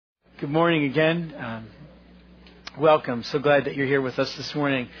Good morning again. Welcome. So glad that you're here with us this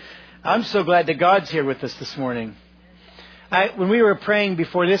morning. I'm so glad that God's here with us this morning. When we were praying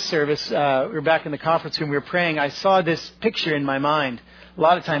before this service, we were back in the conference room, we were praying, I saw this picture in my mind. A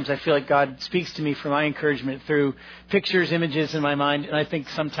lot of times I feel like God speaks to me for my encouragement through pictures, images in my mind, and I think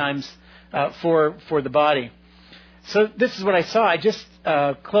sometimes for the body. So this is what I saw. I just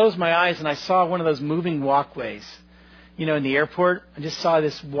closed my eyes and I saw one of those moving walkways. You know, in the airport, I just saw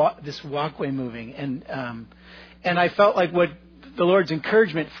this walkway moving, and I felt like what the Lord's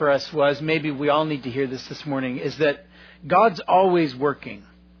encouragement for us was, maybe we all need to hear this morning, is that God's always working.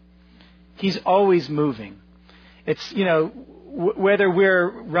 He's always moving. It's, you know, whether we're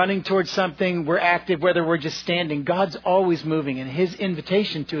running towards something, we're active, whether we're just standing, God's always moving, and His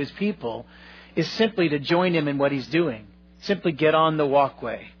invitation to His people is simply to join Him in what He's doing. Simply get on the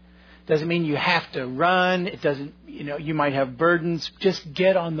walkway. Doesn't mean you have to run. It doesn't, you know, you might have burdens. Just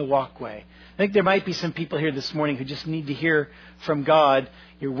get on the walkway. I think there might be some people here this morning who just need to hear from God.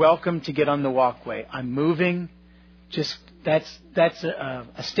 You're welcome to get on the walkway. I'm moving. Just that's a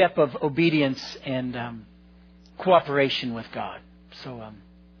step of obedience and cooperation with God. So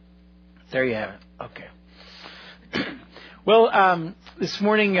there you have it. Okay. Well, this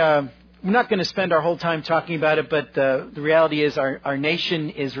morning. We're not going to spend our whole time talking about it, but the reality is our nation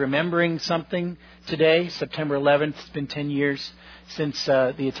is remembering something today, September 11th. It's been 10 years since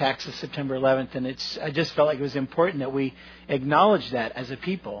the attacks of September 11th, and I just felt like it was important that we acknowledge that as a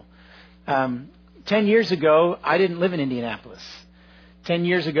people. 10 years ago, I didn't live in Indianapolis. 10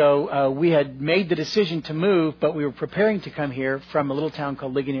 years ago, we had made the decision to move, but we were preparing to come here from a little town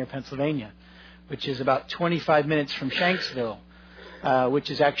called Ligonier, Pennsylvania, which is about 25 minutes from Shanksville. Which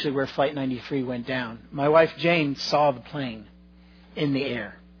is actually where Flight 93 went down. My wife, Jane, saw the plane in the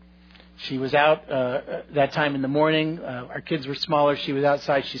air. She was out that time in the morning. Our kids were smaller. She was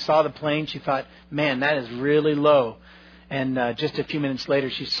outside. She saw the plane. She thought, man, that is really low. And just a few minutes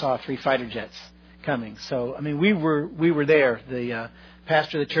later, she saw 3 fighter jets coming. So, I mean, we were there. The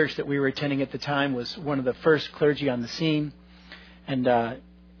pastor of the church that we were attending at the time was one of the first clergy on the scene. And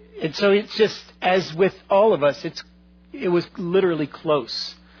so it's just, as with all of us, it was literally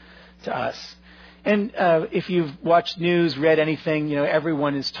close to us. And if you've watched news, read anything, you know,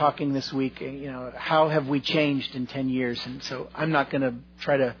 everyone is talking this week, you know, how have we changed in 10 years? And so I'm not going to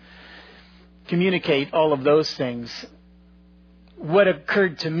try to communicate all of those things. What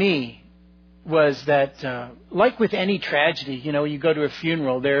occurred to me was that, like with any tragedy, you know, you go to a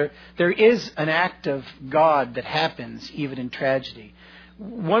funeral, there is an act of God that happens even in tragedy.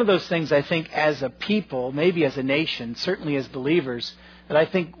 One of those things I think as a people, maybe as a nation, certainly as believers, that I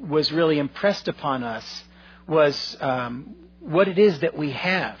think was really impressed upon us was what it is that we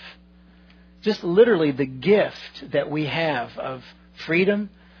have. Just literally the gift that we have of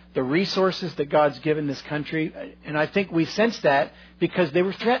freedom, the resources that God's given this country. And I think we sensed that because they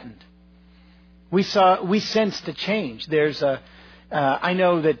were threatened. We sensed a change. I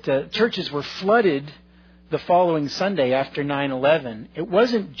know that churches were flooded the following Sunday after 9/11, it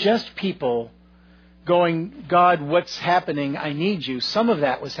wasn't just people going, God, what's happening? I need you. Some of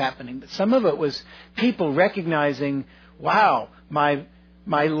that was happening, but some of it was people recognizing, wow, my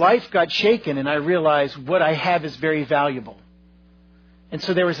life got shaken and I realized what I have is very valuable. And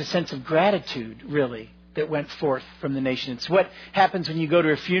so there was a sense of gratitude, really, that went forth from the nation. It's what happens when you go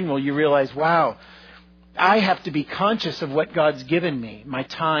to a funeral. You realize, wow, I have to be conscious of what God's given me, my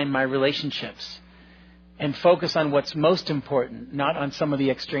time, my relationships, and focus on what's most important, not on some of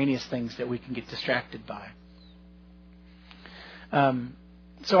the extraneous things that we can get distracted by.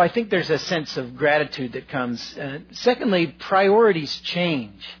 So I think there's a sense of gratitude that comes. Secondly, priorities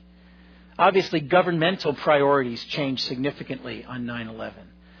change. Obviously, governmental priorities change significantly on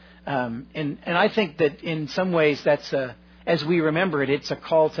 9/11. And I think that in some ways that's as we remember it, it's a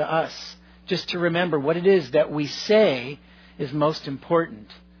call to us just to remember what it is that we say is most important.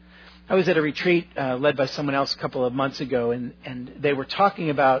 I was at a retreat led by someone else a couple of months ago, and they were talking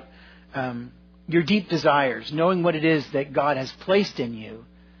about your deep desires, knowing what it is that God has placed in you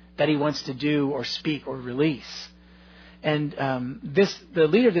that He wants to do or speak or release. And the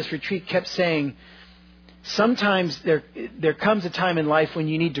leader of this retreat kept saying, sometimes there comes a time in life when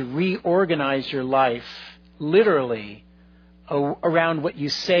you need to reorganize your life, literally, around what you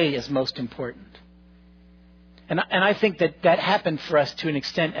say is most important. And I think that happened for us to an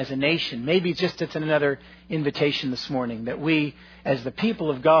extent as a nation. Maybe just it's another invitation this morning that we, as the people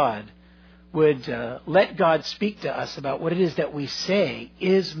of God, would let God speak to us about what it is that we say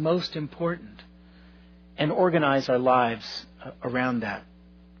is most important and organize our lives around that.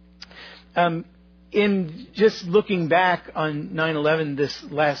 in just looking back on 9/11 this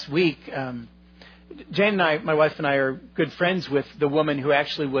last week, Jane and I, my wife and I, are good friends with the woman who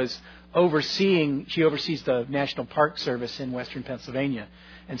actually was she oversees the National Park Service in Western Pennsylvania.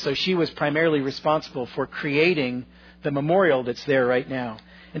 And so she was primarily responsible for creating the memorial that's there right now.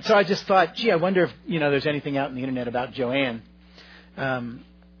 And so I just thought, gee, I wonder if, there's anything out on the internet about Joanne.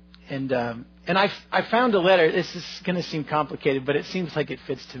 And I found a letter. This is going to seem complicated, but it seems like it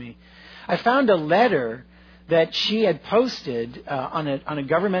fits to me. I found a letter that she had posted on a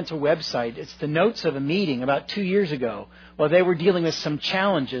governmental website. It's the notes of a meeting about 2 years ago while they were dealing with some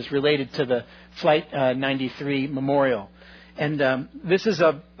challenges related to the Flight 93 memorial. And this is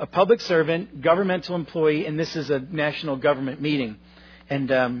a public servant, governmental employee, and this is a national government meeting.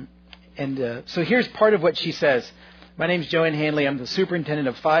 And so here's part of what she says. My name is Joanne Hanley. I'm the superintendent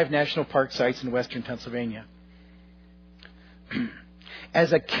of 5 national park sites in Western Pennsylvania.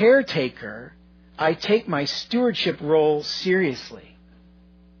 As a caretaker, I take my stewardship role seriously.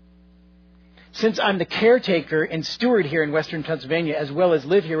 Since I'm the caretaker and steward here in Western Pennsylvania, as well as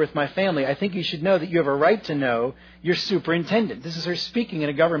live here with my family, I think you should know that you have a right to know your superintendent. This is her speaking in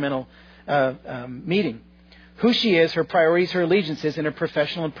a governmental meeting. Who she is, her priorities, her allegiances, and her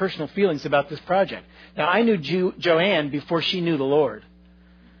professional and personal feelings about this project. Now, I knew Joanne before she knew the Lord.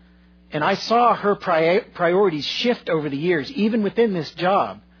 And I saw her priorities shift over the years, even within this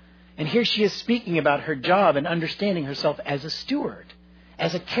job. And here she is speaking about her job and understanding herself as a steward,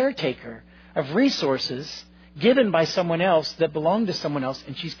 as a caretaker of resources given by someone else that belong to someone else,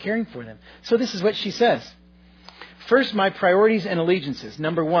 and she's caring for them. So this is what she says. First, my priorities and allegiances.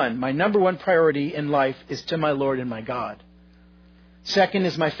 Number one, my number one priority in life is to my Lord and my God. Second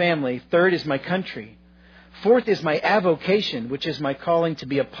is my family. Third is my country. Fourth is my avocation, which is my calling to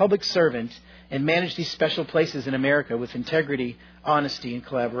be a public servant and manage these special places in America with integrity, honesty, and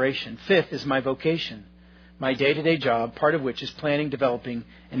collaboration. Fifth is my vocation, my day-to-day job, part of which is planning, developing,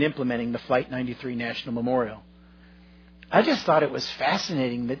 and implementing the Flight 93 National Memorial. I just thought it was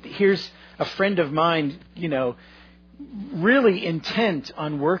fascinating that here's a friend of mine, really intent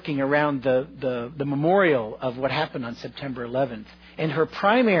on working around the memorial of what happened on September 11th. And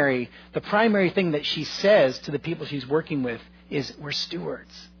the primary thing that she says to the people she's working with is, we're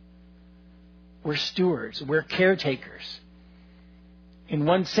stewards. We're stewards. We're caretakers. In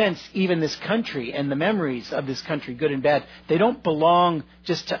one sense, even this country and the memories of this country, good and bad, they don't belong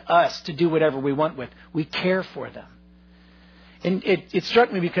just to us to do whatever we want with. We care for them. And it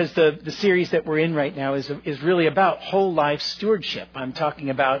struck me because the series that we're in right now is really about whole life stewardship. I'm talking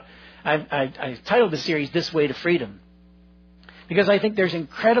about, I titled the series This Way to Freedom. Because I think there's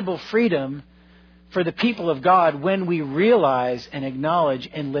incredible freedom for the people of God when we realize and acknowledge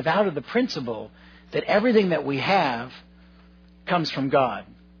and live out of the principle that everything that we have comes from God.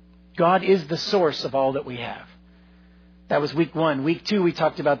 God is the source of all that we have. That was week 1. Week 2, we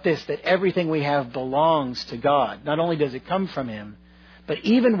talked about this, that everything we have belongs to God. Not only does it come from Him, but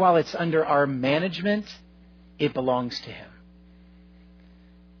even while it's under our management, it belongs to Him.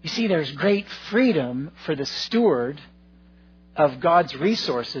 You see, there's great freedom for the steward of God's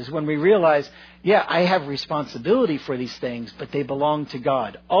resources when we realize, I have responsibility for these things, but they belong to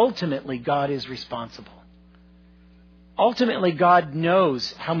God. Ultimately, God is responsible. Ultimately, God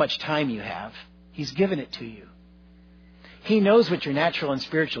knows how much time you have. He's given it to you. He knows what your natural and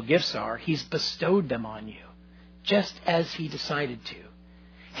spiritual gifts are. He's bestowed them on you, just as He decided to.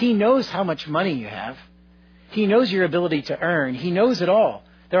 He knows how much money you have. He knows your ability to earn. He knows it all.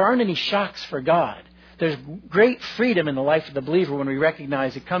 There aren't any shocks for God. There's great freedom in the life of the believer when we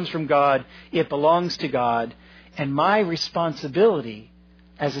recognize it comes from God, it belongs to God, and my responsibility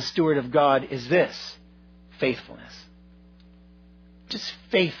as a steward of God is this: faithfulness. Just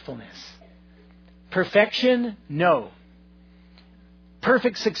faithfulness. Perfection? No.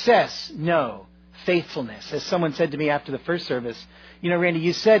 Perfect success? No. Faithfulness. As someone said to me after the first service, Randy,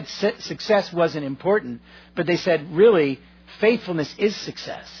 you said success wasn't important, but they said, really, faithfulness is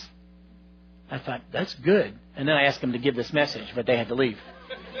success. I thought, that's good. And then I asked them to give this message, but they had to leave.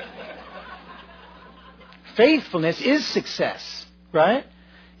 Faithfulness is success, right?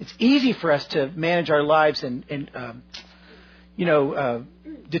 It's easy for us to manage our lives and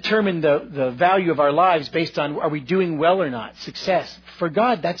determine the value of our lives based on, are we doing well or not? Success. For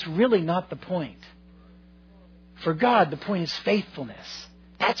God, that's really not the point. For God, the point is faithfulness.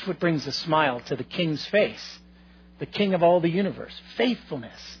 That's what brings a smile to the King's face, the King of all the universe.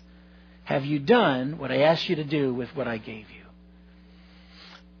 Faithfulness. Have you done what I asked you to do with what I gave you?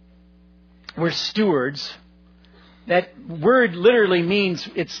 We're stewards. That word literally means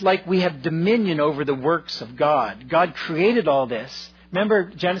it's like we have dominion over the works of God. God created all this. Remember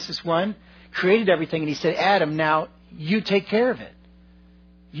Genesis 1? created everything, and he said, Adam, now you take care of it.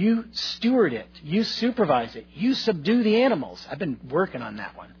 You steward it. You supervise it. You subdue the animals. I've been working on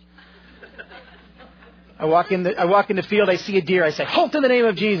that one. I walk in the field, I see a deer, I say, halt in the name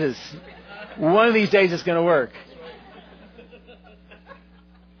of Jesus. One of these days it's going to work.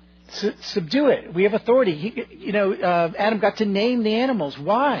 Subdue it. We have authority. Adam got to name the animals.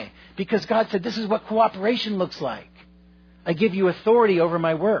 Why? Because God said, this is what cooperation looks like. I give you authority over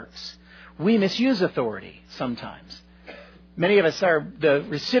my works. We misuse authority sometimes. Many of us are the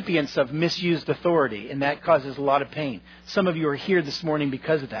recipients of misused authority, and that causes a lot of pain. Some of you are here this morning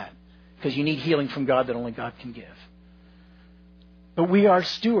because of that, because you need healing from God that only God can give. But we are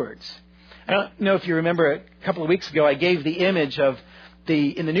stewards. I don't know if you remember a couple of weeks ago, I gave the image of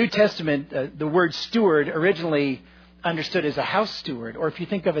in the New Testament, the word steward originally understood as a house steward, or if you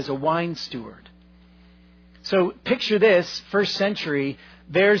think of as a wine steward. So picture this, first century,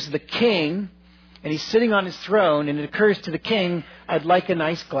 there's the king, and he's sitting on his throne, and it occurs to the king, I'd like a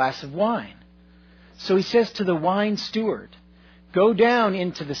nice glass of wine. So he says to the wine steward, go down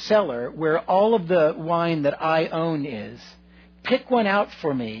into the cellar where all of the wine that I own is, pick one out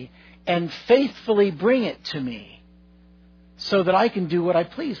for me, and faithfully bring it to me so that I can do what I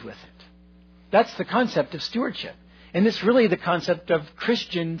please with it. That's the concept of stewardship. And it's really the concept of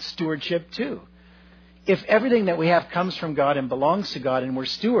Christian stewardship too. If everything that we have comes from God and belongs to God and we're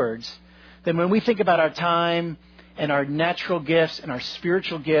stewards, then when we think about our time and our natural gifts and our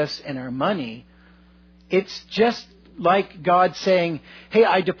spiritual gifts and our money, it's just like God saying, hey,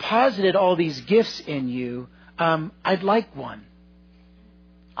 I deposited all these gifts in you. I'd like one.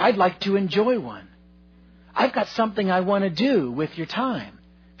 I'd like to enjoy one. I've got something I want to do with your time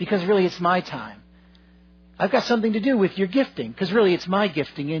because really it's my time. I've got something to do with your gifting because really it's my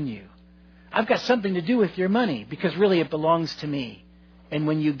gifting in you. I've got something to do with your money because really it belongs to me. And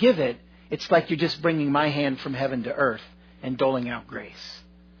when you give it, it's like you're just bringing my hand from heaven to earth and doling out grace.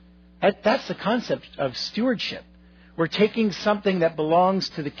 That's the concept of stewardship. We're taking something that belongs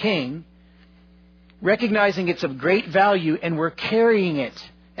to the king, recognizing it's of great value, and we're carrying it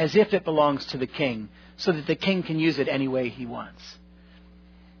as if it belongs to the king so that the king can use it any way he wants.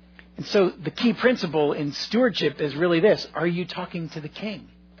 And so the key principle in stewardship is really this. Are you talking to the king?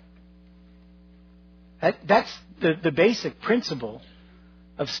 That's the basic principle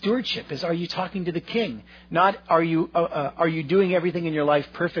of stewardship is, are you talking to the king? Not are you doing everything in your life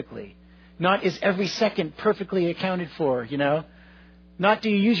perfectly? Not is every second perfectly accounted for, Not do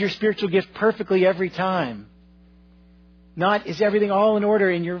you use your spiritual gift perfectly every time? Not is everything all in order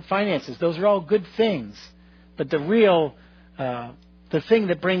in your finances? Those are all good things. But the real, the thing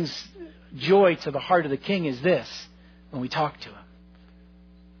that brings joy to the heart of the king is this, when we talk to him.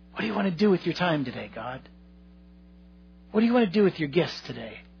 What do you want to do with your time today, God? What do you want to do with your gifts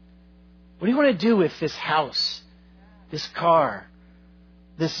today? What do you want to do with this house, this car,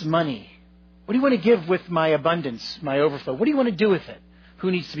 this money? What do you want to give with my abundance, my overflow? What do you want to do with it? Who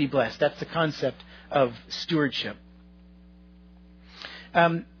needs to be blessed? That's the concept of stewardship.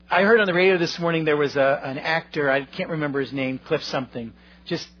 I heard on the radio this morning there was an actor, I can't remember his name, Cliff something.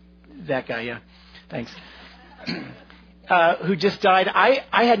 Just that guy, yeah. Thanks. Who just died.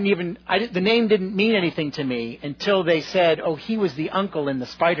 The name didn't mean anything to me until they said, oh, he was the uncle in the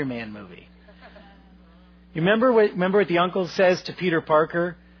Spider-Man movie. You remember what the uncle says to Peter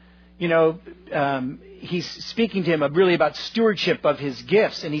Parker? He's speaking to him really about stewardship of his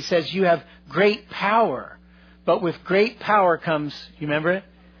gifts. And he says, you have great power. But with great power comes, you remember it?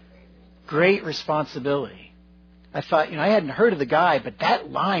 Great responsibility. I thought, I hadn't heard of the guy, but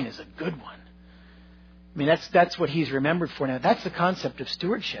that line is a good one. I mean, that's what he's remembered for now. That's the concept of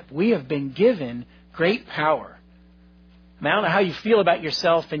stewardship. We have been given great power. I mean, I don't know how you feel about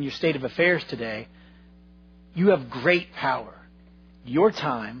yourself and your state of affairs today. You have great power. Your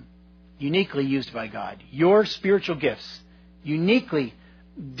time, uniquely used by God. Your spiritual gifts, uniquely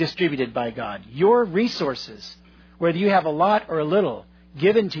distributed by God. Your resources, whether you have a lot or a little,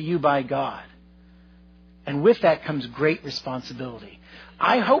 given to you by God. And with that comes great responsibility.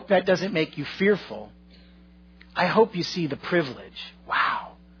 I hope that doesn't make you fearful. I hope you see the privilege.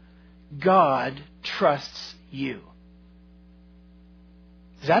 Wow. God trusts you.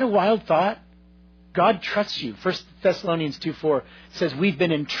 Is that a wild thought? God trusts you. 1 Thessalonians 2:4 says we've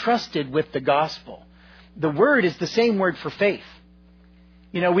been entrusted with the gospel. The word is the same word for faith.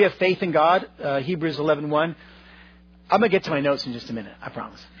 We have faith in God, Hebrews 11:1. I'm going to get to my notes in just a minute, I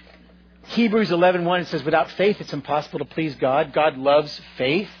promise. Hebrews 11:1, it says, without faith it's impossible to please God. God loves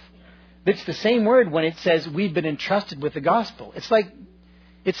faith. It's the same word when it says we've been entrusted with the gospel. It's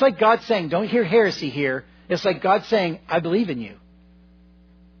like God saying, don't hear heresy here. It's like God saying, I believe in you.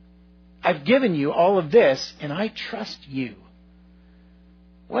 I've given you all of this, and I trust you.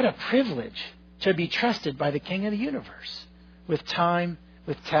 What a privilege to be trusted by the King of the universe with time,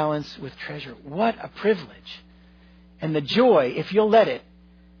 with talents, with treasure. What a privilege. And the joy, if you'll let it,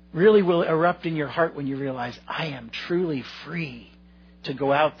 really will erupt in your heart when you realize, I am truly free to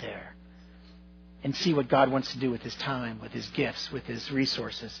go out there and see what God wants to do with His time, with His gifts, with His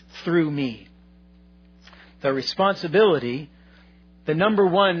resources, through me. The responsibility, the number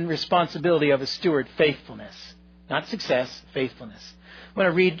one responsibility of a steward, faithfulness. Not success, faithfulness. I want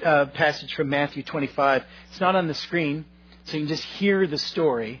to read a passage from Matthew 25. It's not on the screen, so you can just hear the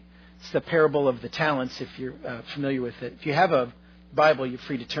story. It's the parable of the talents, if you're familiar with it. If you have a Bible, you're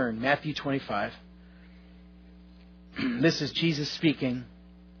free to turn. Matthew 25. This is Jesus speaking,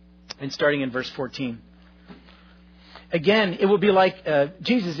 and starting in verse 14. Again, it will be like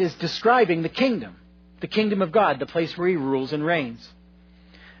Jesus is describing the kingdom of God, the place where He rules and reigns.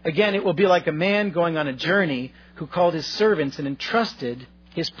 Again, it will be like a man going on a journey who called his servants and entrusted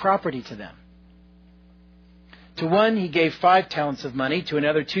his property to them. To one he gave 5 talents of money, to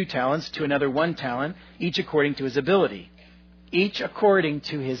another 2 talents, to another 1 talent, each according to his ability. Each according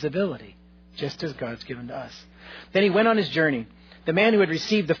to his ability, just as God's given to us. Then he went on his journey. The man who had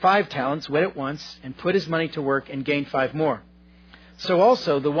received the 5 talents went at once and put his money to work and gained 5 more. So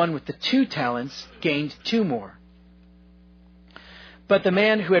also the one with the 2 talents gained 2 more. But the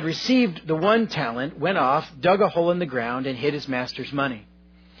man who had received the 1 talent went off, dug a hole in the ground, and hid his master's money.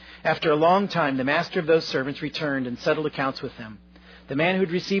 After a long time, the master of those servants returned and settled accounts with them. The man who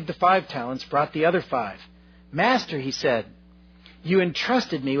had received the 5 talents brought the other 5. Master, he said, you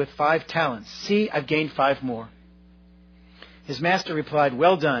entrusted me with 5 talents. See, I've gained 5 more. His master replied,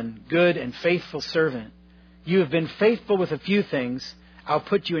 well done, good and faithful servant. You have been faithful with a few things. I'll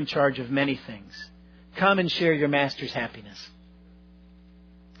put you in charge of many things. Come and share your master's happiness.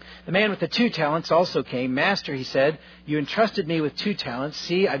 The man with the 2 talents also came. Master, he said, you entrusted me with 2 talents.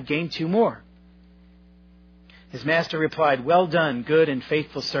 See, I've gained 2 more. His master replied, well done, good and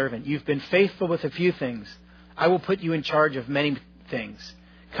faithful servant. You've been faithful with a few things. I will put you in charge of many things.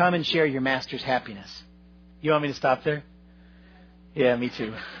 Come and share your master's happiness. You want me to stop there? Yeah, me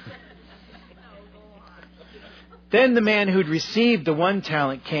too. Then the man who'd received the 1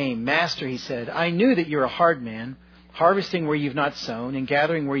 talent came. Master, he said, I knew that you're a hard man, harvesting where you've not sown and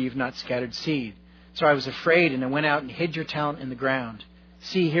gathering where you've not scattered seed. So I was afraid and I went out and hid your talent in the ground.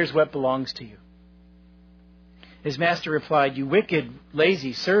 See, here's what belongs to you. His master replied, you wicked,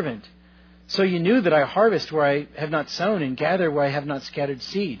 lazy servant. So you knew that I harvest where I have not sown and gather where I have not scattered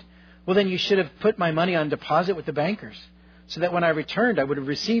seed. Well, then you should have put my money on deposit with the bankers, so that when I returned, I would have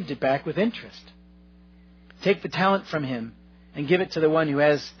received it back with interest. Take the talent from him and give it to the one who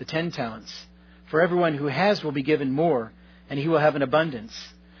has the 10 talents. For everyone who has will be given more, and he will have an abundance.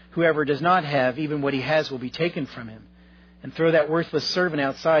 Whoever does not have, even what he has will be taken from him. And throw that worthless servant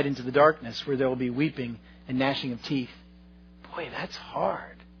outside into the darkness, where there will be weeping and gnashing of teeth. Boy, that's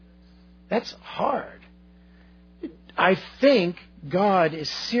hard. That's hard. I think God is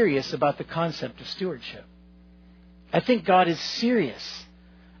serious about the concept of stewardship. I think God is serious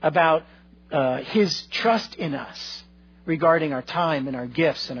about His trust in us regarding our time and our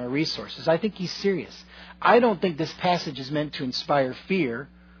gifts and our resources. I think He's serious. I don't think this passage is meant to inspire fear.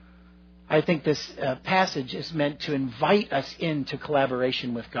 I think this passage is meant to invite us into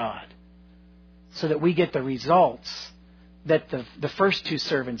collaboration with God so that we get the results that the first 2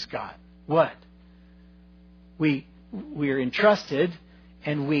 servants got. What? We are entrusted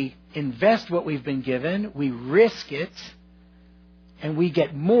and we invest what we've been given. We risk it. And we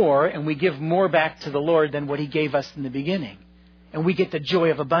get more, and we give more back to the Lord than what He gave us in the beginning. And we get the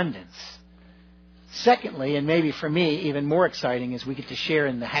joy of abundance. Secondly, and maybe for me even more exciting, is we get to share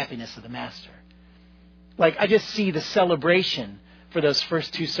in the happiness of the Master. Like, I just see the celebration for those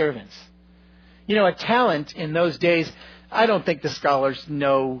first 2 servants. You know, a talent in those days, I don't think the scholars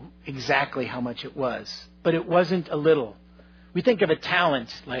know exactly how much it was. But it wasn't a little. We think of a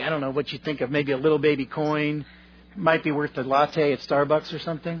talent, like, I don't know what you think of, maybe a little baby coin. Might be worth a latte at Starbucks or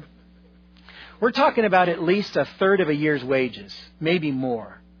something. We're talking about at least a third of a year's wages, maybe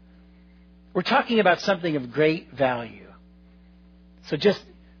more. We're talking about something of great value. So just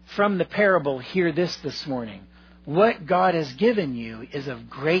from the parable, hear this morning. What God has given you is of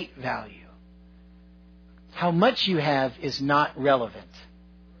great value. How much you have is not relevant.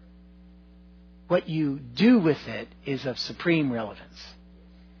 What you do with it is of supreme relevance.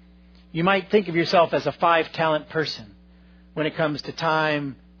 You might think of yourself as a 5-talent person when it comes to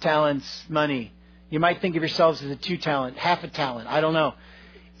time, talents, money. You might think of yourselves as a 2-talent, half a talent. I don't know.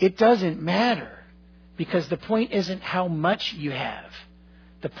 It doesn't matter, because the point isn't how much you have.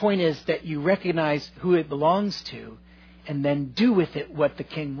 The point is that you recognize who it belongs to and then do with it what the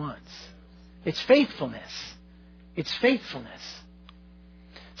king wants. It's faithfulness. It's faithfulness.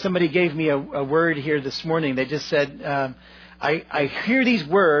 Somebody gave me a word here this morning. They just said, I hear these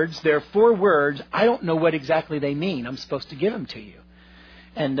words. They're 4 words. I don't know what exactly they mean. I'm supposed to give them to you.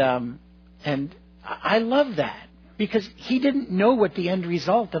 And I love that because he didn't know what the end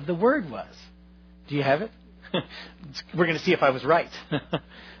result of the word was. Do you have it? We're going to see if I was right.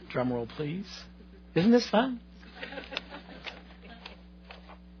 Drum roll, please. Isn't this fun?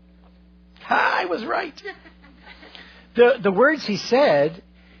 I was right. The words he said,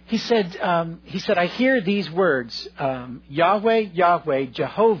 I hear these words, Yahweh, Yahweh,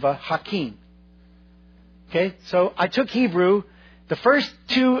 Jehovah, Hakim. Okay, so I took Hebrew. The first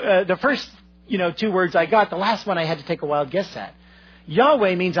two words I got. The last one I had to take a wild guess at.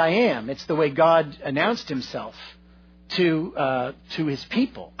 Yahweh means I am. It's the way God announced himself to his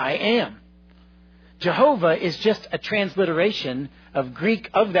people. I am. Jehovah is just a transliteration of Greek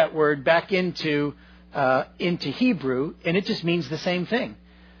of that word back into Hebrew, and it just means the same thing.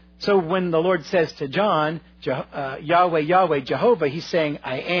 So when the Lord says to John, Yahweh, Yahweh, Jehovah, he's saying,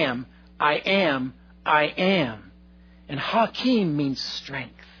 I am, I am, I am. And Hakim means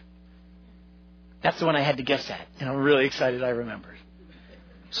strength. That's the one I had to guess at, and I'm really excited I remembered.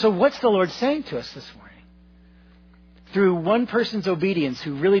 So what's the Lord saying to us this morning? Through one person's obedience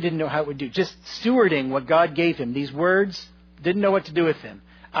who really didn't know how it would do, just stewarding what God gave him, these words, didn't know what to do with them.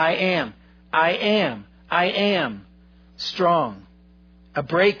 I am, I am, I am strong, a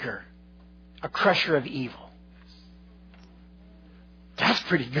breaker, a crusher of evil. That's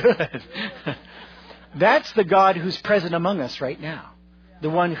pretty good. That's the God who's present among us right now. The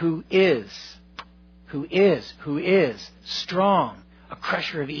one who is strong, a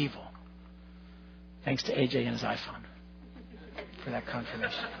crusher of evil. Thanks to AJ and his iPhone for that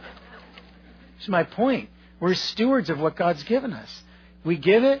confirmation. This is my point. We're stewards of what God's given us. We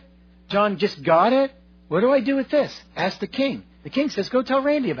give it. John just got it. What do I do with this? Ask the king. The king says, go tell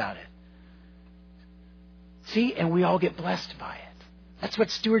Randy about it. See, and we all get blessed by it. That's what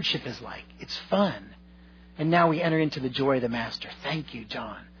stewardship is like. It's fun. And now we enter into the joy of the master. Thank you,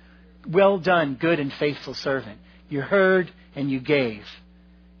 John. Well done, good and faithful servant. You heard and you gave.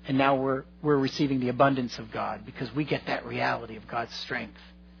 And now we're receiving the abundance of God because we get that reality of God's strength,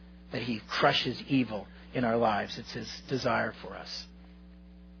 that he crushes evil in our lives. It's his desire for us.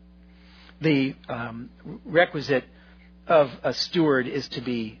 The requisite of a steward is to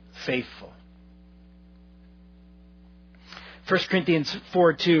be faithful. 1 Corinthians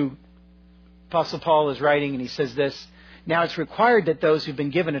 4:2, Apostle Paul is writing and he says this, now it's required that those who've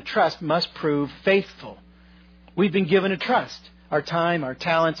been given a trust must prove faithful. We've been given a trust. Our time, our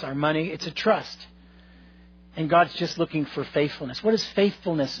talents, our money, it's a trust. And God's just looking for faithfulness. What does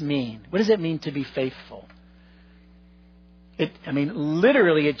faithfulness mean? What does it mean to be faithful?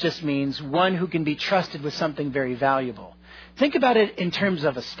 Literally it just means one who can be trusted with something very valuable. Think about it in terms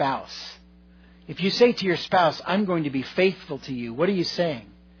of a spouse. If you say to your spouse, I'm going to be faithful to you, what are you saying?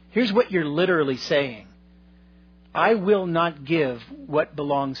 Here's what you're literally saying. I will not give what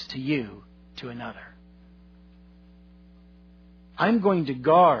belongs to you to another. I'm going to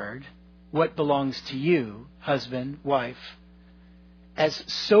guard what belongs to you, husband, wife, as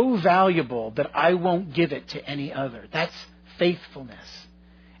so valuable that I won't give it to any other. That's faithfulness.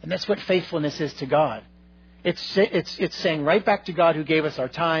 And that's what faithfulness is to God. It's saying right back to God who gave us our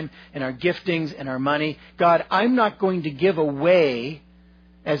time and our giftings and our money, God, I'm not going to give away,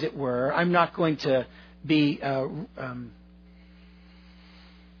 as it were. I'm not going to be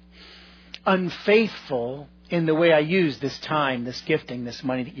unfaithful in the way I use this time, this gifting, this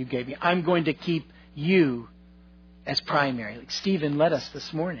money that you gave me. I'm going to keep you as primary. Like Stephen led us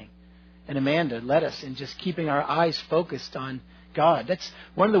this morning, and Amanda led us in just keeping our eyes focused on God. That's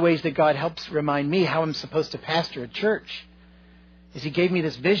one of the ways that God helps remind me how I'm supposed to pastor a church. Is he gave me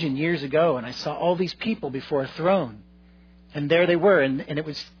this vision years ago, and I saw all these people before a throne. And there they were, and it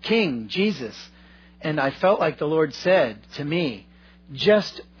was King Jesus. And I felt like the Lord said to me,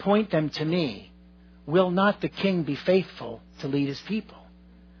 just point them to me. Will not the king be faithful to lead his people?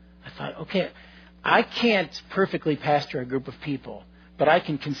 I thought, okay, I can't perfectly pastor a group of people, but I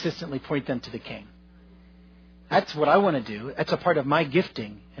can consistently point them to the king. That's what I want to do. That's a part of my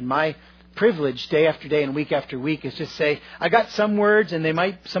gifting and my privilege day after day and week after week is just say, I got some words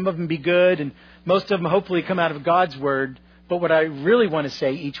and some of them be good and most of them hopefully come out of God's word. But what I really want to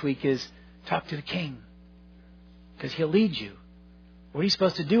say each week is talk to the king because he'll lead you. What are you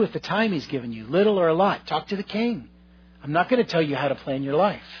supposed to do with the time he's given you? Little or a lot? Talk to the king. I'm not going to tell you how to plan your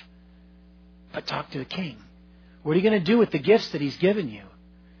life. But talk to the king. What are you going to do with the gifts that he's given you?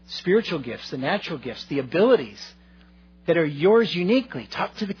 spiritual gifts, the natural gifts, the abilities that are yours uniquely.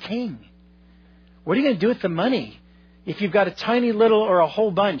 Talk to the King. What are you going to do with the money? If you've got a tiny little or a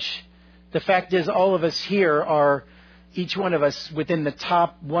whole bunch, the fact is all of us here are, each one of us, within the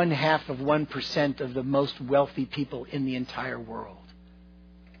top 0.5% of the most wealthy people in the entire world.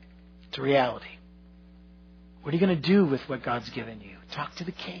 It's a reality. What are you going to do with what God's given you? Talk to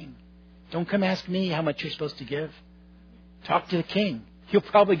the King. Don't come ask me how much you're supposed to give. Talk to the King. He'll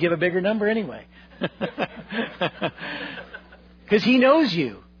probably give a bigger number anyway. Because He knows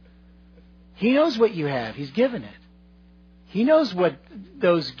you. He knows what you have. He's given it. He knows what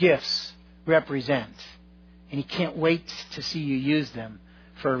those gifts represent. And He can't wait to see you use them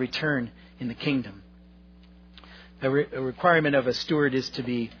for a return in the kingdom. The requirement of a steward is to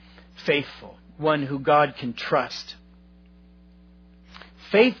be faithful, one who God can trust.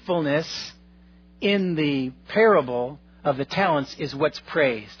 Faithfulness in the parable of the talents is what's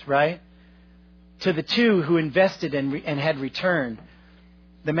praised, right? To the two who invested and had returned,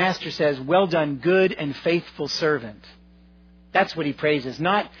 the master says, "Well done, good and faithful servant." That's what He praises.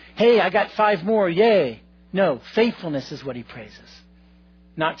 Not, "Hey, I got 5 more, yay." No, faithfulness is what He praises.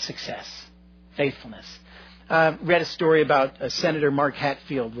 Not success. Faithfulness. Read a story about Senator Mark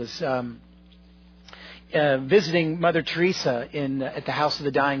Hatfield was visiting Mother Teresa at the House of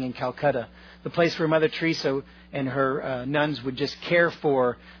the Dying in Calcutta, the place where Mother Teresa and her nuns would just care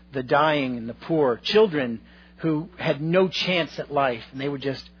for the dying and the poor, children who had no chance at life, and they would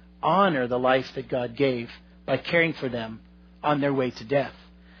just honor the life that God gave by caring for them on their way to death.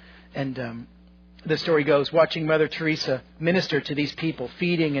 And the story goes, watching Mother Teresa minister to these people,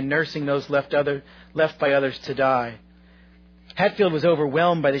 feeding and nursing those left by others to die, Hatfield was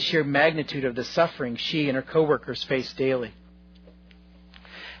overwhelmed by the sheer magnitude of the suffering she and her co-workers faced daily.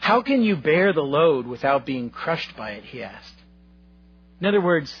 "How can you bear the load without being crushed by it?" he asked. In other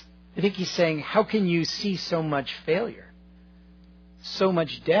words, I think he's saying, how can you see so much failure, so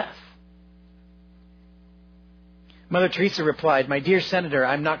much death? Mother Teresa replied, "My dear Senator,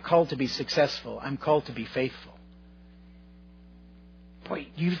 I'm not called to be successful. I'm called to be faithful." Boy,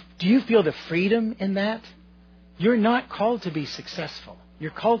 do you feel the freedom in that? You're not called to be successful.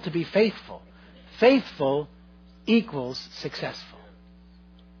 You're called to be faithful. Faithful equals successful.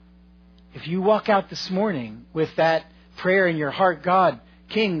 If you walk out this morning with that prayer in your heart, "God,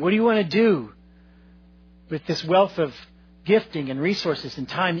 King, what do you want to do with this wealth of gifting and resources and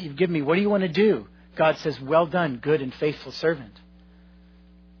time that you've given me? What do you want to do?" God says, "Well done, good and faithful servant."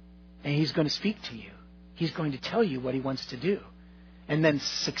 And He's going to speak to you. He's going to tell you what He wants to do. And then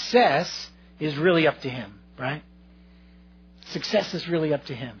success is really up to Him, right? Success is really up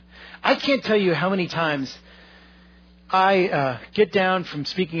to Him. I can't tell you how many times I get down from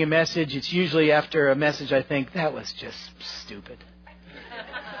speaking a message. It's usually after a message I think, that was just stupid.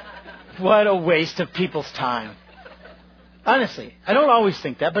 What a waste of people's time. Honestly, I don't always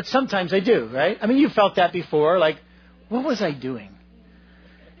think that, but sometimes I do, right? I mean, you felt that before. Like, what was I doing?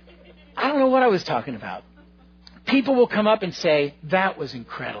 I don't know what I was talking about. People will come up and say, "That was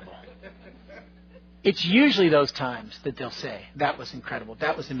incredible." It's usually those times that they'll say, "That was incredible.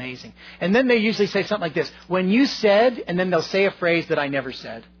 That was amazing." And then they usually say something like this, "When you said," and then they'll say a phrase that I never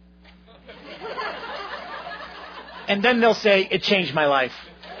said. And then they'll say, "It changed my life."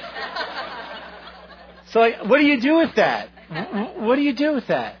 So what do you do with that? What do you do with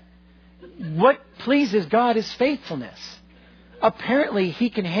that? What pleases God is faithfulness. Apparently, He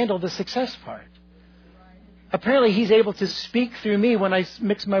can handle the success part. Apparently, He's able to speak through me when I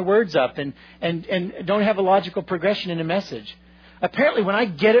mix my words up and don't have a logical progression in a message. Apparently, when I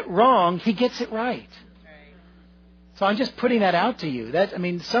get it wrong, He gets it right. So I'm just putting that out to you.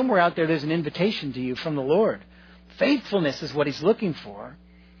 Somewhere out there's an invitation to you from the Lord. Faithfulness is what He's looking for.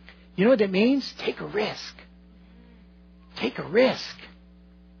 You know what that means? Take a risk. Take a risk.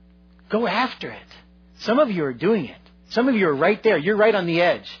 Go after it. Some of you are doing it. Some of you are right there. You're right on the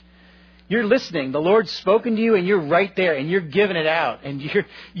edge. You're listening. The Lord's spoken to you and you're right there and you're giving it out. And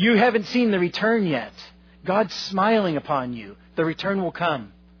you haven't seen the return yet. God's smiling upon you. The return will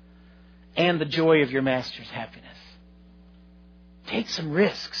come. And the joy of your Master's happiness. Take some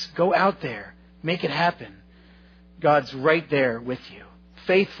risks. Go out there. Make it happen. God's right there with you.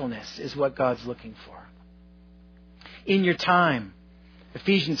 Faithfulness is what God's looking for. In your time,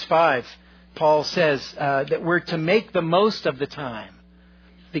 Ephesians 5, Paul says that we're to make the most of the time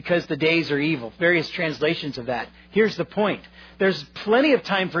because the days are evil. Various translations of that. Here's the point. There's plenty of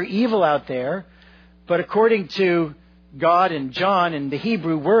time for evil out there, but according to God and John and the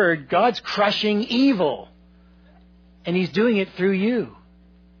Hebrew word, God's crushing evil. And He's doing it through you.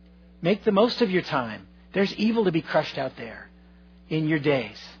 Make the most of your time. There's evil to be crushed out there in your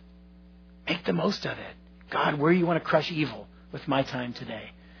days. Make the most of it. God, where do you want to crush evil with my time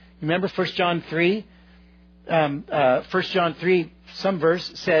today? Remember 1 John 3? 1 John 3, some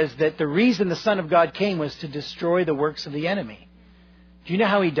verse says that the reason the Son of God came was to destroy the works of the enemy. Do you know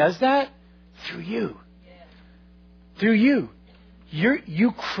how He does that? Through you. Through you.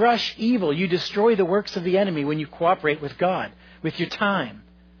 You crush evil. You destroy the works of the enemy when you cooperate with God, with your time.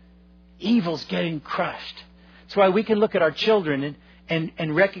 Evil's getting crushed. That's why we can look at our children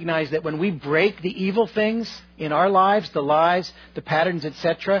and recognize that when we break the evil things in our lives, the lies, the patterns,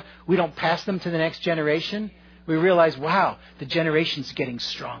 etc., we don't pass them to the next generation. We realize, wow, the generation's getting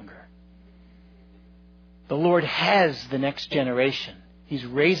stronger. The Lord has the next generation. He's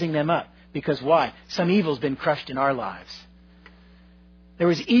raising them up. Because why? Some evil's been crushed in our lives. There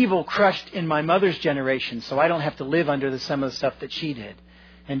was evil crushed in my mother's generation, so I don't have to live under some of the stuff that she did.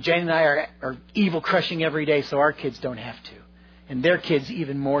 And Jane and I are evil crushing every day, so our kids don't have to. And their kids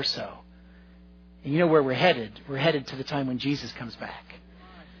even more so. And you know where we're headed? We're headed to the time when Jesus comes back.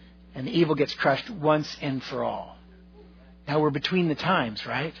 And the evil gets crushed once and for all. Now we're between the times,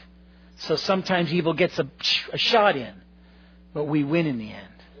 right? So sometimes evil gets a shot in, but we win in the end.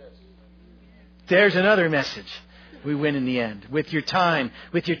 There's another message. We win in the end. With your time,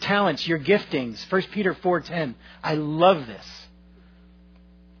 with your talents, your giftings. 1 Peter 4:10. I love this.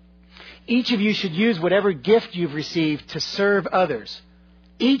 Each of you should use whatever gift you've received to serve others.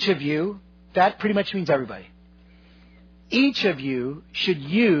 Each of you, that pretty much means everybody. Each of you should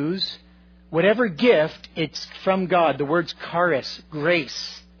use whatever gift, it's from God. The word's charis,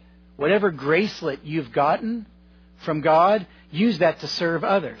 grace. Whatever gracelet you've gotten from God, use that to serve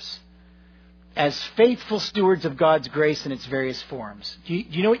others. As faithful stewards of God's grace in its various forms. Do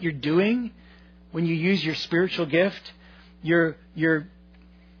you know what you're doing when you use your spiritual gift? You're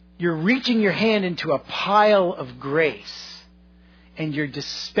reaching your hand into a pile of grace, and you're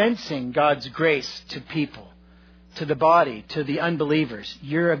dispensing God's grace to people, to the body, to the unbelievers.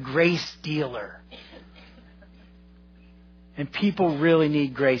 You're a grace dealer. And people really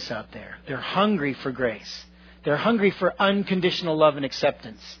need grace out there. They're hungry for grace. They're hungry for unconditional love and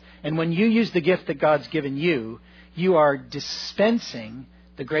acceptance. And when you use the gift that God's given you, you are dispensing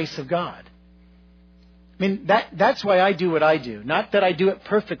the grace of God. I mean, that's why I do what I do. Not that I do it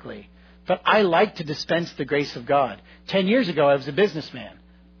perfectly, but I like to dispense the grace of God. 10 years ago, I was a businessman.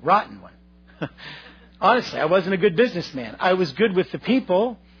 Rotten one. Honestly, I wasn't a good businessman. I was good with the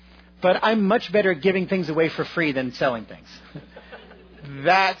people, but I'm much better at giving things away for free than selling things.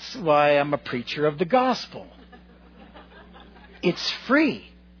 That's why I'm a preacher of the gospel. It's free.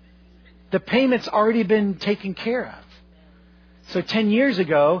 The payment's already been taken care of. So 10 years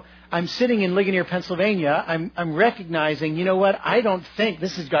ago, I'm sitting in Ligonier, Pennsylvania. I'm recognizing, you know what? I don't think,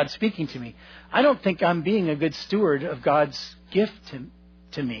 this is God speaking to me, I don't think I'm being a good steward of God's gift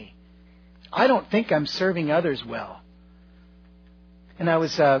to me. I don't think I'm serving others well. And it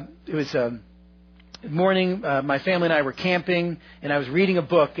was a morning, my family and I were camping, and I was reading a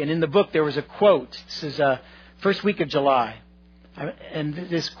book, and in the book there was a quote. This is first week of July. And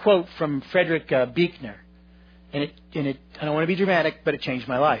this quote from Frederick Buechner. And it, I don't want to be dramatic, but it changed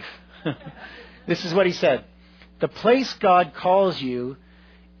my life. This is what he said. The place God calls you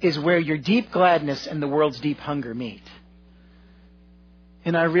is where your deep gladness and the world's deep hunger meet.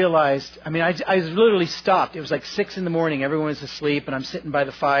 And I realized, I was literally stopped. It was like 6 a.m. Everyone was asleep, and I'm sitting by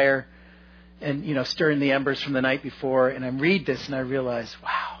the fire and, stirring the embers from the night before. And I read this, and I realize,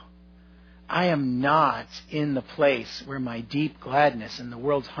 wow, I am not in the place where my deep gladness and the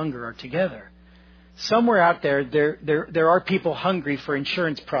world's hunger are together. Somewhere out there are people hungry for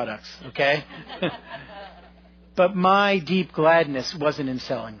insurance products, okay? But my deep gladness wasn't in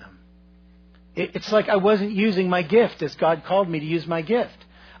selling them. It's like I wasn't using my gift as God called me to use my gift.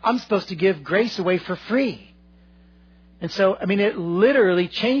 I'm supposed to give grace away for free. And so, it literally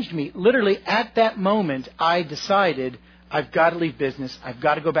changed me. Literally at that moment, I decided I've got to leave business. I've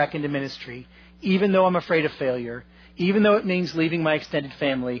got to go back into ministry, even though I'm afraid of failure, even though it means leaving my extended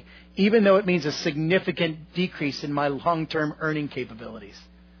family, even though it means a significant decrease in my long-term earning capabilities.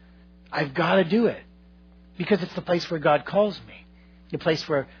 I've got to do it because it's the place where God calls me, the place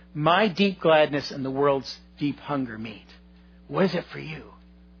where my deep gladness and the world's deep hunger meet. What is it for you?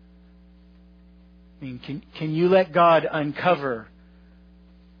 Can you let God uncover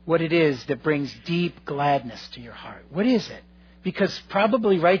what it is that brings deep gladness to your heart? What is it? Because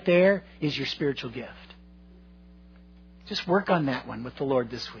probably right there is your spiritual gift. Just work on that one with the Lord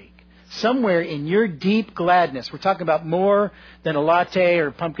this week. Somewhere in your deep gladness, we're talking about more than a latte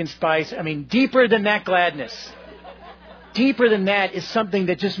or pumpkin spice. Deeper than that gladness. Deeper than that is something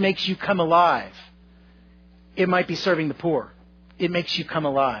that just makes you come alive. It might be serving the poor. It makes you come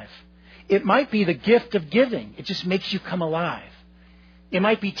alive. It might be the gift of giving. It just makes you come alive. It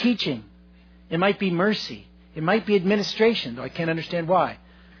might be teaching. It might be mercy. It might be administration, though I can't understand why.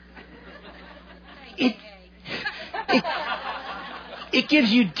 It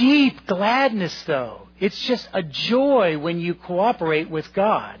gives you deep gladness, though. It's just a joy when you cooperate with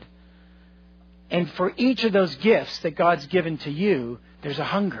God. And for each of those gifts that God's given to you, there's a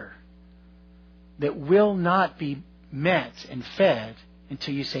hunger that will not be met and fed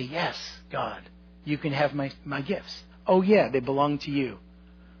until you say, yes, God, you can have my gifts. Oh, yeah, they belong to you.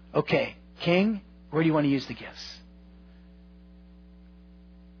 Okay, King, where do you want to use the gifts?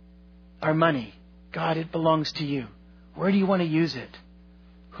 Our money, God, it belongs to you. Where do you want to use it?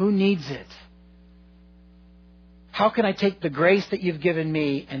 Who needs it? How can I take the grace that you've given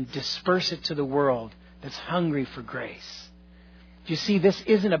me and disperse it to the world that's hungry for grace? Do you see, this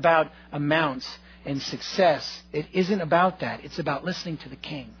isn't about amounts and success. It isn't about that. It's about listening to the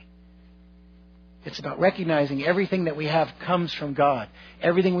King. It's about recognizing everything that we have comes from God.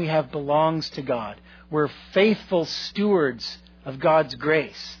 Everything we have belongs to God. We're faithful stewards of God's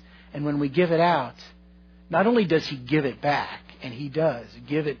grace. And when we give it out, not only does He give it back, and He does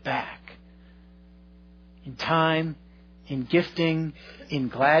give it back, in time, in gifting, in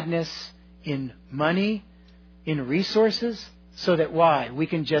gladness, in money, in resources, so that why? We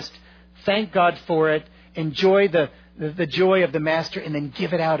can just thank God for it, enjoy the joy of the Master, and then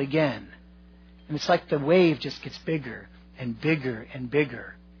give it out again. And it's like the wave just gets bigger and bigger and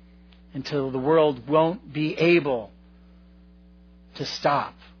bigger until the world won't be able to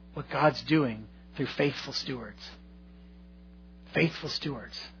stop what God's doing through faithful stewards. Faithful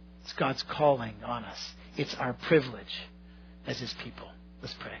stewards. It's God's calling on us. It's our privilege as His people.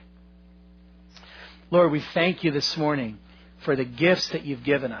 Let's pray. Lord, we thank You this morning for the gifts that You've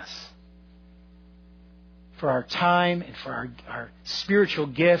given us. For our time and for our spiritual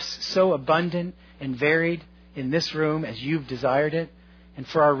gifts, so abundant and varied in this room as You've desired it. And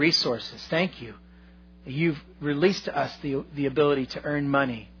for our resources. Thank You that You've released to us the ability to earn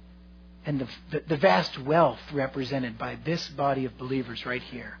money. And the vast wealth represented by this body of believers right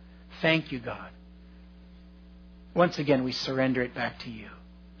here. Thank You, God. Once again, we surrender it back to You.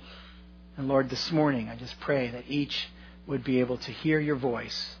 And Lord, this morning, I just pray that each would be able to hear Your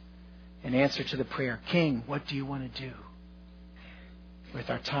voice and answer to the prayer, King, what do You want to do with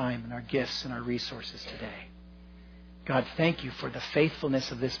our time and our gifts and our resources today? God, thank You for the faithfulness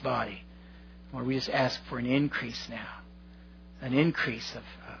of this body. Lord, we just ask for an increase now. An increase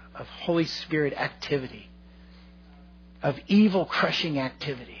of Holy Spirit activity. Of evil crushing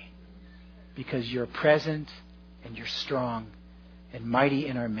activity. Because You're present and You're strong and mighty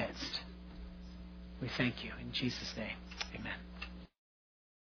in our midst. We thank You. In Jesus' name, amen.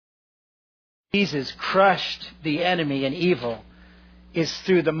 Jesus crushed the enemy and evil is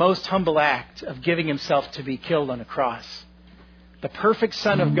through the most humble act of giving Himself to be killed on a cross. The perfect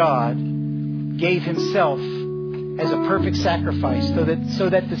Son of God gave Himself as a perfect sacrifice so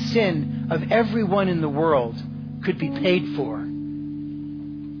that the sin of everyone in the world could be paid for.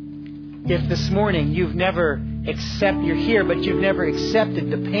 If this morning you're here, but you've never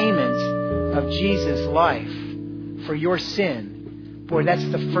accepted the payment of Jesus' life for your sin, boy, that's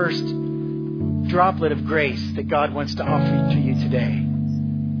the first droplet of grace that God wants to offer to you today.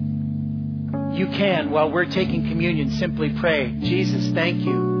 You can, while we're taking communion, simply pray, Jesus, thank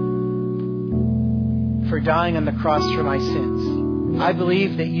You for dying on the cross for my sins. I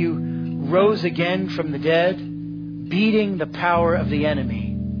believe that You rose again from the dead, beating the power of the enemy.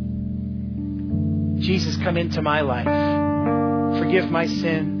 Jesus, come into my life. Forgive my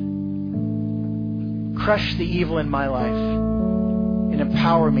sin. Crush the evil in my life. And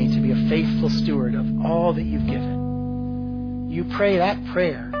empower me to be a faithful steward of all that You've given. You pray that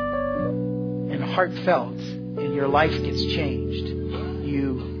prayer and heartfelt, and your life gets changed.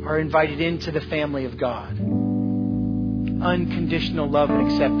 You are invited into the family of God. Unconditional love and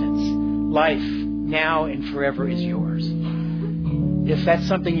acceptance. Life now and forever is yours. If that's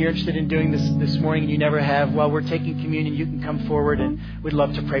something you're interested in doing this morning and you never have, while we're taking communion, you can come forward and we'd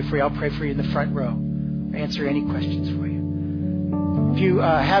love to pray for you. I'll pray for you in the front row. Answer any questions for you. If you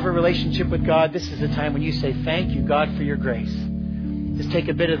have a relationship with God, this is the time when you say, thank You, God, for Your grace. Just take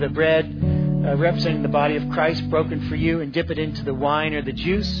a bit of the bread representing the body of Christ broken for you and dip it into the wine or the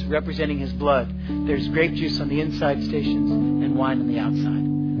juice representing His blood. There's grape juice on the inside stations and wine on the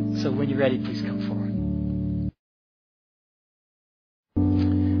outside. So when you're ready, please come forward.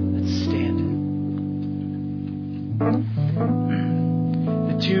 Let's stand.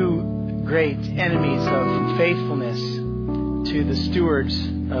 The two great enemies of faithfulness to the stewards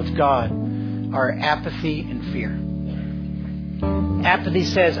of God are apathy and fear. Apathy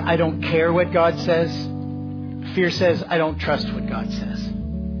says, I don't care what God says. Fear says, I don't trust what God says.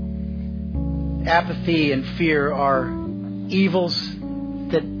 Apathy and fear are evils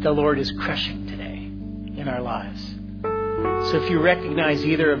that the Lord is crushing today in our lives. So if you recognize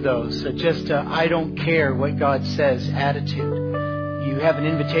either of those, just I don't care what God says attitude, you have an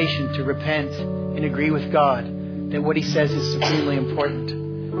invitation to repent and agree with God that what He says is supremely important.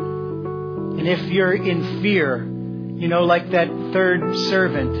 And if you're in fear, like that third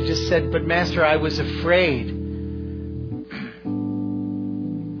servant who just said, but Master, I was afraid.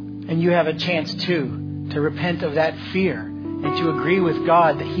 And you have a chance too to repent of that fear and to agree with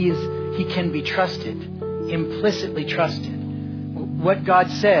God that He can be trusted, implicitly trusted. What God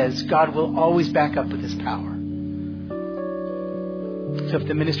says, God will always back up with His power. So if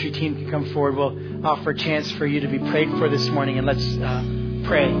the ministry team can come forward, we'll offer a chance for you to be prayed for this morning, and let's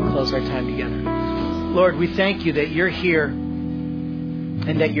pray and close our time together. Lord, we thank You that You're here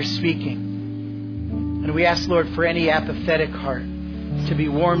and that You're speaking. And we ask, Lord, for any apathetic heart to be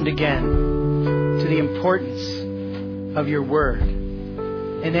warmed again to the importance of Your word.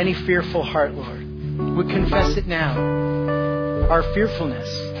 And any fearful heart, Lord, we confess it now. Our fearfulness.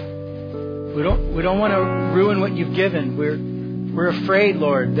 We don't want to ruin what You've given. We're afraid,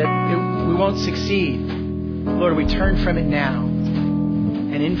 Lord, that we won't succeed. Lord, we turn from it now.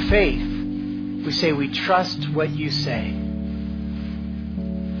 And in faith, we say we trust what You say.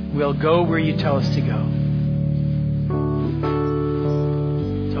 We'll go where You tell us to go.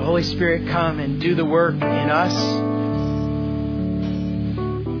 So Holy Spirit, come and do the work in us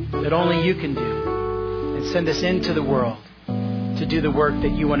that only You can do. And send us into the world to do the work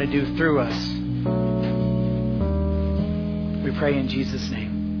that You want to do through us. We pray in Jesus'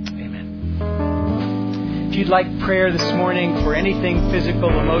 name. Amen. If you'd like prayer this morning for anything physical,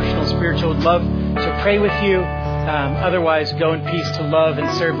 emotional, spiritual, would love to pray with you. Otherwise, go in peace to love and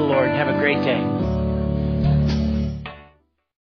serve the Lord. Have a great day.